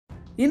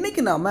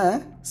இன்னைக்கு நாம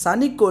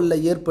சனிக்கோள்ல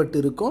ஏற்பட்டு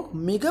இருக்கும்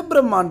மிக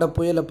பிரம்மாண்ட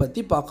புயலை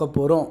பற்றி பார்க்க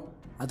போகிறோம்.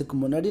 அதுக்கு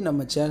முன்னாடி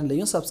நம்ம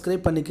சேனலையும்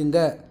சப்ஸ்கிரைப்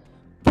பண்ணிக்கோங்க.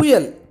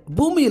 புயல்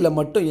பூமியில்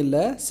மட்டும்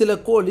இல்லை, சில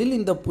கோளில்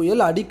இந்த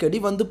புயல் அடிக்கடி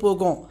வந்து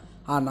போகும்.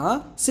 ஆனால்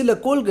சில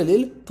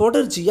கோள்களில்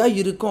தொடர்ச்சியாக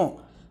இருக்கும்.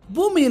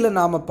 பூமியில்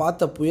நாம்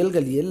பார்த்த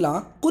புயல்கள்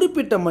எல்லாம்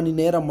குறிப்பிட்ட மணி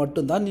நேரம்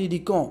மட்டும்தான்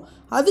நீடிக்கும்.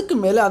 அதுக்கு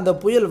மேலே அந்த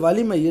புயல்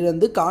வலிமை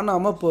இழந்து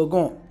காணாமல்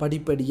போகும்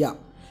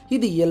படிப்படியாக.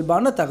 இது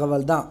இயல்பான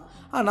தகவல் தான்.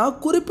 ஆனால்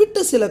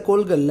குறிப்பிட்ட சில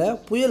கோள்களில்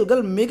புயல்கள்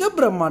மிக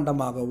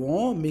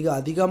பிரம்மாண்டமாகவும் மிக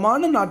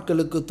அதிகமான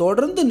நாட்களுக்கு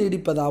தொடர்ந்து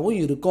நீடிப்பதாகவும்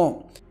இருக்கும்.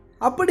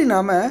 அப்படி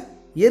நாம்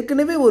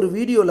ஏற்கனவே ஒரு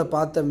வீடியோவில்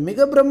பார்த்த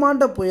மிக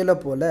பிரம்மாண்ட புயலை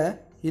போல்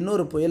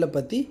இன்னொரு புயலை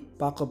பற்றி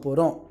பார்க்க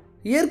போகிறோம்.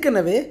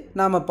 ஏற்கனவே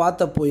நாம்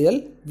பார்த்த புயல்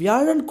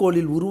வியாழன்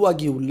கோளில்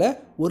உருவாகியுள்ள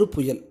ஒரு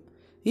புயல்.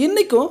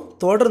 இன்றைக்கும்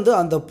தொடர்ந்து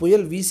அந்த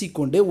புயல்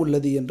வீசிக்கொண்டே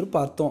உள்ளது என்று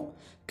பார்த்தோம்.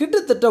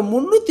 கிட்டத்தட்ட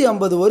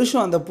 350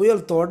 வருஷம் அந்த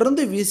புயல்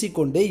தொடர்ந்து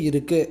வீசிக்கொண்டே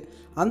இருக்குது.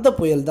 அந்த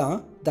புயல் தான்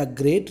த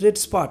கிரேட் ரெட்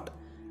ஸ்பாட்.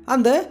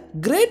 அந்த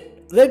கிரேட்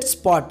ரெட்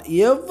ஸ்பாட்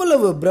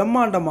எவ்வளவு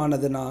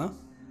பிரம்மாண்டமானதுன்னா,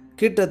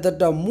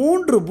 கிட்டத்தட்ட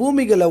 3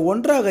 பூமிகளை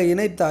ஒன்றாக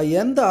இணைத்தா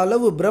எந்த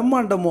அளவு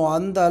பிரம்மாண்டமோ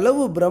அந்த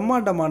அளவு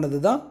பிரம்மாண்டமானது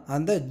தான்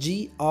அந்த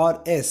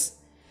GRS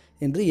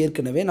என்று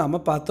ஏற்கனவே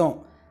நாம் பார்த்தோம்.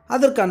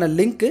 அதற்கான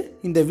லிங்க்கு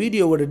இந்த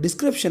வீடியோவோட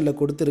டிஸ்கிரிப்ஷனில்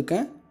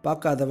கொடுத்துருக்கேன்,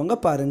 பார்க்காதவங்க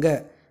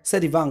பாருங்கள்.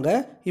 சரி வாங்க,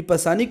 இப்போ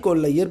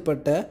சனிக்கோளில்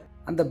ஏற்பட்ட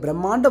அந்த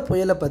பிரம்மாண்ட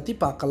புயலை பற்றி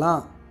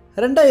பார்க்கலாம்.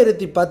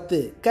 2010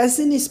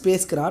 கசினி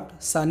ஸ்பேஸ் கிராஃப்ட்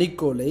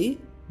சனிக்கோளை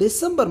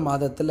டிசம்பர்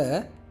மாதத்தில்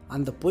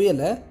அந்த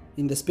புயலை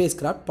இந்த ஸ்பேஸ்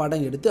கிராஃப்ட்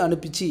படம் எடுத்து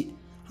அனுப்பிச்சு.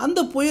 அந்த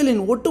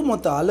புயலின்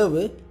ஒட்டுமொத்த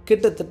அளவு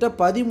கிட்டத்தட்ட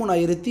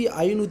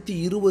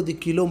 13,520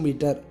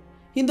 கிலோமீட்டர்.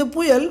 இந்த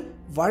புயல்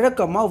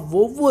வழக்கமாக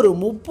ஒவ்வொரு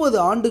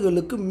 30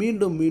 ஆண்டுகளுக்கு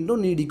மீண்டும்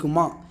மீண்டும்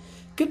நீடிக்குமா.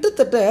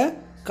 கிட்டத்தட்ட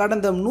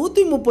கடந்த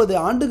 130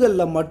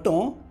 ஆண்டுகளில்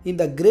மட்டும்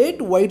இந்த கிரேட்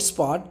ஒயிட்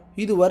ஸ்பாட்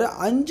இதுவரை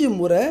 5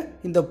 முறை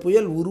இந்த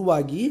புயல்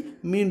உருவாகி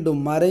மீண்டும்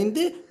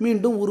மறைந்து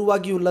மீண்டும்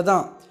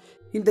உருவாகியுள்ளதாம்.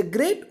 இந்த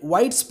கிரேட்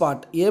ஒயிட்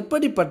ஸ்பாட்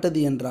எப்படிப்பட்டது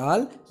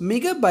என்றால்,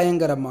 மிக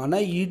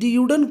பயங்கரமான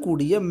இடியுடன்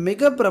கூடிய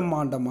மிக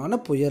பிரம்மாண்டமான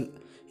புயல்.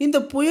 இந்த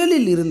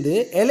புயலில் இருந்து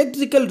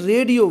எலக்ட்ரிக்கல்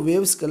ரேடியோ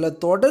வேவ்ஸ்களை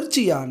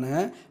தொடர்ச்சியான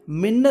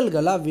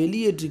மின்னல்களாக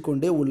வெளியேற்றி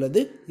கொண்டே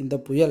உள்ளது இந்த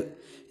புயல்.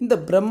 இந்த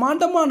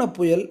பிரம்மாண்டமான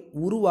புயல்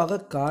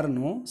உருவாக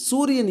காரணம்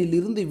சூரியனில்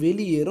இருந்து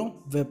வெளியேறும்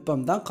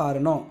வெப்பம்தான்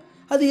காரணம்.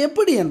 அது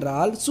எப்படி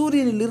என்றால்,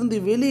 சூரியனிலிருந்து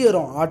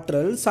வெளியேறும்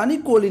ஆற்றல்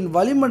சனிக்கோளின்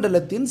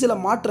வளிமண்டலத்தின் சில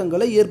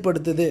மாற்றங்களை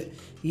ஏற்படுத்துது.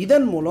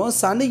 இதன் மூலம்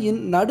சனியின்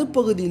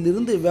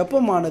நடுப்பகுதியிலிருந்து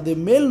வெப்பமானது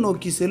மேல்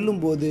நோக்கி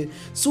செல்லும் போது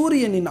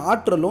சூரியனின்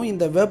ஆற்றலும்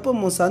இந்த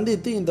வெப்பமும்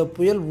சந்தித்து இந்த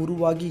புயல்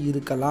உருவாகி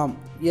இருக்கலாம்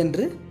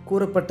என்று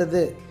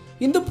கூறப்பட்டது.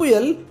 இந்த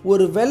புயல்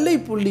ஒரு வெள்ளை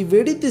புள்ளி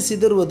வெடித்து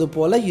சிதறுவது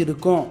போல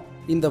இருக்கும்.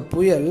 இந்த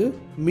புயல்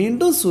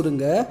மீண்டும்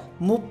சுருங்க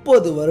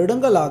 30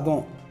 வருடங்கள்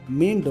ஆகும்.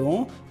 மீண்டும்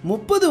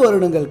 30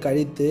 வருடங்கள்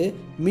கழித்து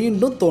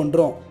மீண்டும்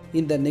தோன்றும்.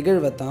 இந்த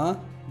நிகழ்வை தான்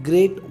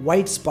கிரேட்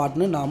ஒயிட்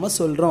ஸ்பாட்னு நாம்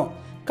சொல்கிறோம்.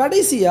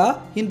 கடைசியாக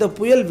இந்த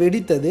புயல்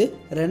வெடித்தது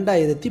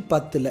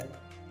 2010.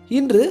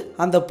 இன்று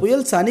அந்த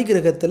புயல் சனி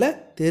கிரகத்தில்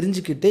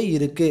தெரிஞ்சுக்கிட்டே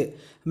இருக்குது.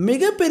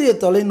 மிகப்பெரிய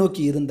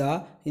தொலைநோக்கி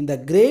இருந்தால் இந்த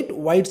கிரேட்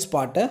ஒயிட்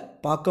ஸ்பாட்டை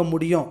பார்க்க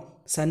முடியும்.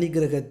 சனி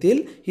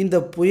கிரகத்தில் இந்த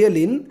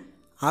புயலின்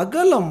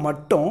அகலம்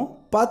மட்டும்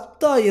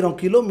 10,000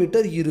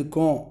 கிலோமீட்டர்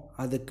இருக்கும்.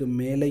 அதுக்கு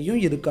மேலேயும்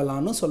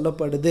இருக்கலாம்னு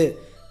சொல்லப்படுது.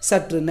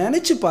 சற்று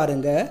நினச்சி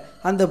பாருங்க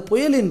அந்த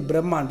புயலின்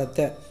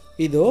பிரம்மாண்டத்தை.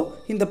 இதோ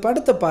இந்த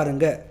படத்தை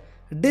பாருங்க.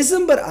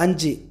 டிசம்பர்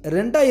 5,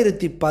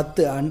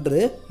 2010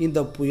 அன்று இந்த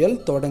புயல்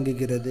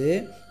தொடங்குகிறது.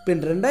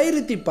 பின்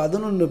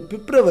 2011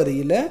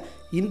 பிப்ரவரியில்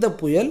இந்த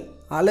புயல்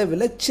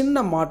அளவில்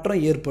சின்ன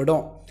மாற்றம்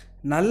ஏற்படும்.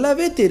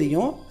 நல்லாவே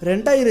தெரியும்,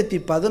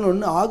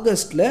 2011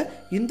 ஆகஸ்டில்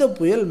இந்த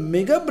புயல்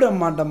மிக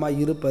பிரம்மாண்டமாக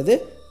இருப்பது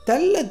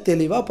தெல்ல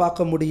தெளிவாக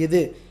பார்க்க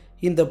முடியுது.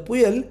 இந்த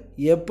புயல்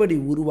எப்படி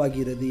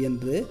உருவாகிறது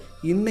என்று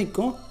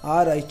இன்னைக்கும்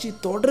ஆராய்ச்சி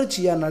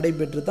தொடர்ச்சியாக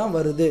நடைபெற்று தான்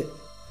வருது.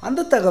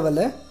 அந்த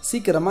தகவலை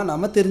சீக்கிரமாக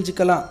நாம்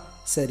தெரிஞ்சுக்கலாம்.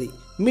 சரி,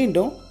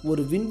 மீண்டும்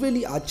ஒரு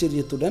விண்வெளி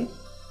ஆச்சரியத்துடன்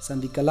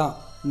சந்திக்கலாம்.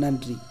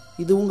 நன்றி.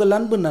 இது உங்கள்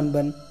அன்பு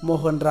நண்பன்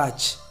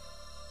மோகன்ராஜ்.